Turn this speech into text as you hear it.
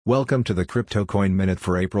Welcome to the Crypto Coin Minute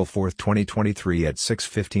for April 4, 2023 at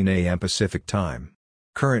 6:15 a.m. Pacific Time.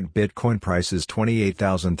 Current Bitcoin price is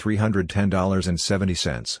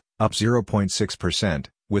 $28,310.70, up 0.6%,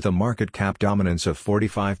 with a market cap dominance of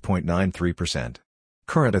 45.93%.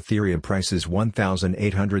 Current Ethereum price is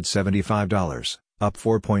 $1,875, up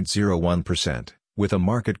 4.01%, with a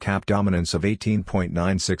market cap dominance of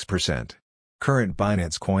 18.96%. Current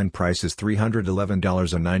Binance Coin price is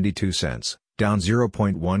 $311.92, down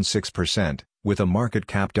 0.16%, with a market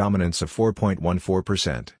cap dominance of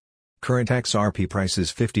 4.14%. Current XRP price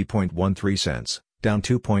is 50.13 cents, down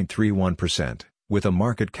 2.31%, with a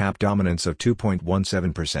market cap dominance of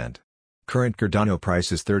 2.17%. Current Cardano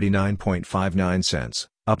price is 39.59 cents,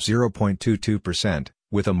 up 0.22%,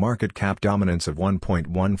 with a market cap dominance of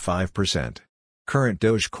 1.15%. Current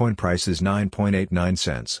Dogecoin price is 9.89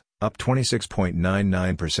 cents, up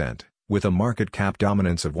 26.99%. with a market cap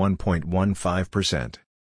dominance of 1.15%.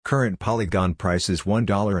 Current Polygon price is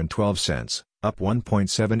 $1.12, up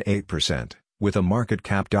 1.78%, with a market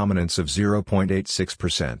cap dominance of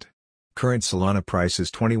 0.86%. Current Solana price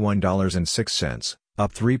is $21.06,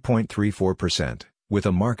 up 3.34%, with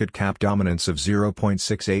a market cap dominance of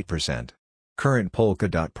 0.68%. Current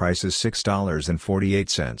Polkadot price is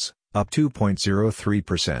 $6.48, up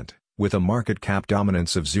 2.03%. with a market cap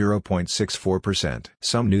dominance of 0.64%.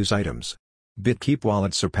 Some news items. BitKeep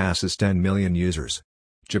wallet surpasses 10 million users.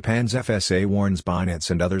 Japan's FSA warns Binance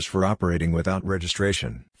and others for operating without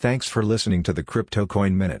registration. Thanks for listening to the Crypto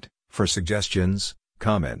Coin Minute. For suggestions,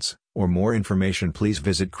 comments, or more information, please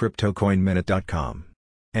visit CryptoCoinMinute.com.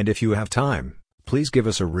 And if you have time, please give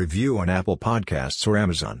us a review on Apple Podcasts or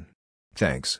Amazon. Thanks.